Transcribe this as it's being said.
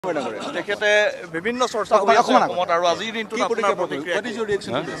So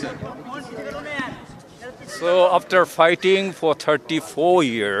after fighting for 34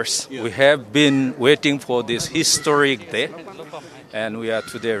 years, we have been waiting for this historic day, and we are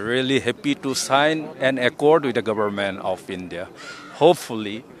today really happy to sign an accord with the government of India.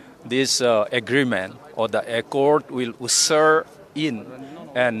 Hopefully, this agreement or the accord will usher in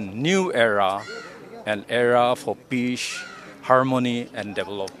a new era, an era for peace, harmony and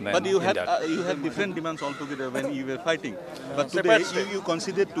development. But you had different demands altogether when you were fighting. But today you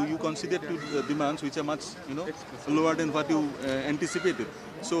considered two demands which are much lower than what you anticipated.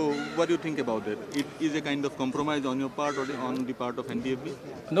 So what do you think about that? It is a kind of compromise on your part or on the part of NDFB?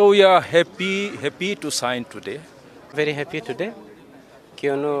 No, we are happy to sign today. Very happy today.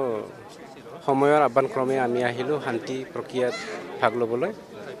 Kiyono homoyor aban krome ami ahilu hanti prokiyat bhag loboloi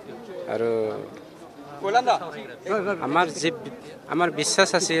aru আমার বিশ্বাস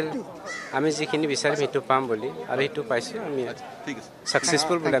আছিল আমি যিখিনি বিচাৰিম হেতু পাম বুলি আৰু হেতু পাইছো আমি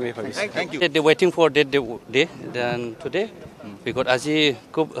সাকসেসফুল বুলি আমি ভাবিছো Thank you. They waiting for that day then today because আজি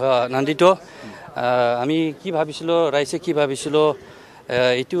খুব আনন্দিত আমি কি ভাবিছিলো ৰাইজে কি ভাবিছিলো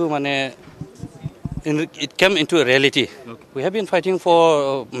এটো মানে it came into a reality. We have been fighting for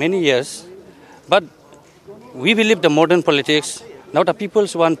many years, but we believe the modern politics. Now the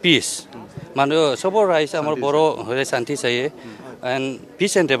people's want peace. Manu sobo rice amar boro hore shanti chahiye and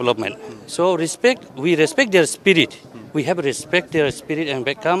peace and development. So we respect their spirit. We have respect their spirit and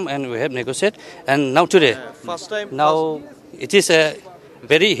come and we have negotiate. And now today, first time. Now it is a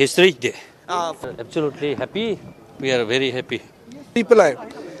very historic day. Absolutely happy. We are very happy. People,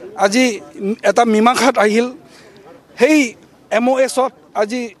 আজি এটা মিমাখাত আহিল হেই MOS ত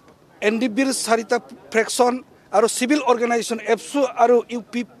আজি NDBৰ চাৰিটা ফ্ৰেকশন আৰু civil organisation ABSU আৰু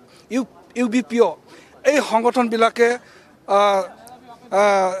UBPO এই সংগঠন বিলাকে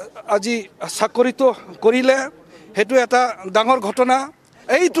আজি চাকৰিত কৰিলে হেতু এটা ডাঙৰ ঘটনা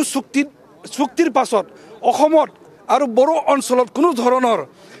এইটো চুক্তিৰ পাছত অসমত আৰু বড়ো অঞ্চলত কোনো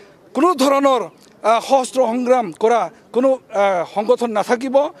ধৰণৰ সহস্ৰ সংগ্ৰাম কৰা কোনো সংগঠন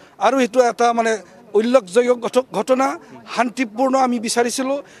নাথাকিব আৰু এটো এটা মানে উল্লেখযোগ্য ঘটনা শান্তিপূৰ্ণ আমি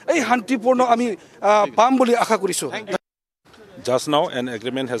বিচাৰিছিলো এই শান্তিপূৰ্ণ আমি পাম বুলি আশা কৰিছো Just now an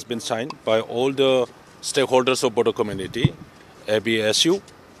agreement has been signed by all the stakeholders of Bodo community, ABSU,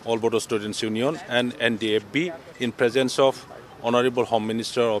 All Bodo Students Union and NDFB in presence of Honorable Home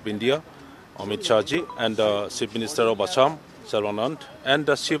Minister of India, Amit Shah ji, and the Chief Minister of Assam, Sarwanand, and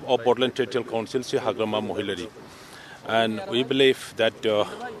the Chief of Portland Territorial Council, Sri Hagrama Mohilari. And we believe that,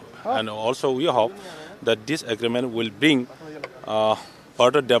 and also we hope that this agreement will bring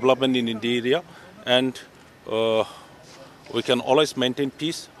further development in the area, and we can always maintain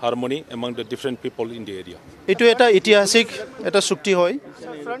peace, harmony among the different people in the area. Itu eta itihaসিক eta চুক্তি হয়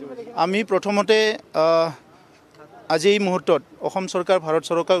আমি প্ৰথমতে আজি এই মুহূৰ্তত অসম চৰকাৰ ভাৰত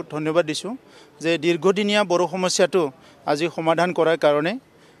চৰকাৰক ধন্যবাদ দিছো যে দীৰ্ঘদিনীয়া বড়ো সমস্যাটো আজি সমাধান কৰাৰ কাৰণে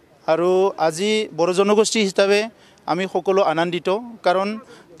আৰু আজি বড়ো জনগোষ্ঠী হিচাপে আমি সকলো আনন্দিত কাৰণ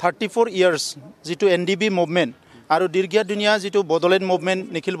 34 ইয়াৰ্স যেটো NDB মুভমেন্ট আৰু দীৰ্ঘিয়া দুনিয়া যেটো বদলেন মুভমেন্ট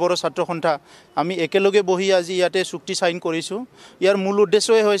নিখিল বড়ো ছাত্ৰ সন্থা আমি একেলগে বহি আজি ইয়াতে চুক্তি সাইন কৰিছো ইয়াৰ মূল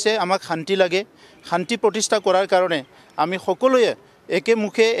উদ্দেশ্যই হৈছে আমাক শান্তি লাগে শান্তি প্ৰতিষ্ঠা কৰাৰ কাৰণে আমি সকলোৱে একে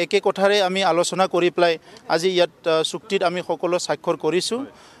মুখে একে কথাৰে আমি আলোচনা কৰি প্লাই আজি ইয়াত চুক্তিত আমি সকলো স্বাক্ষৰ কৰিছো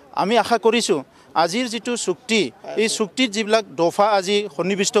আমি আশা কৰিছো আজিৰ যেটো চুক্তি এই চুক্তিত যিবিলাক দফা আজি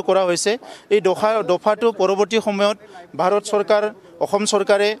সন্নিবিষ্ট কৰা হৈছে এই দফাটো পৰৱৰ্তী সময়ত ভাৰত চৰকাৰ অসম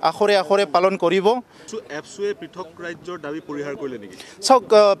চৰকাৰে আখৰে পালন কৰিব ABSU পৃথক ৰাজ্যৰ দাবী পৰিহাৰ কৰিলে নেকি সক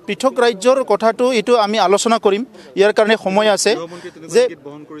পৃথক ৰাজ্যৰ কথাটো এটো আমি আলোচনা কৰিম ইয়াৰ কাৰণে সময় আছে যে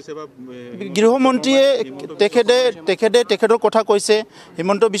গৃহমন্ত্ৰীয়ে তেখেতৰ কথা কৈছে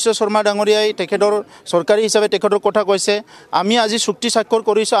হিমন্ত বিশ্ব শৰ্মা ডাঙৰীয়াই তেখেতৰ চৰকাৰী হিচাপে তেখেতৰ কথা কৈছে আমি আজি চুক্তি স্বাক্ষৰ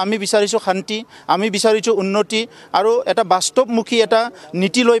কৰিছো আমি বিচাৰিছো শান্তি আমি বিচাৰিছো উন্নতি আৰু এটা বাস্তৱমুখী এটা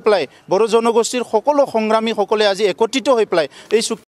নীতি লৈ প্লাই বড়ো জনগোষ্ঠীৰ সকলো সংগ্ৰামী সকলে আজি একত্ৰিত হৈ প্লাই এই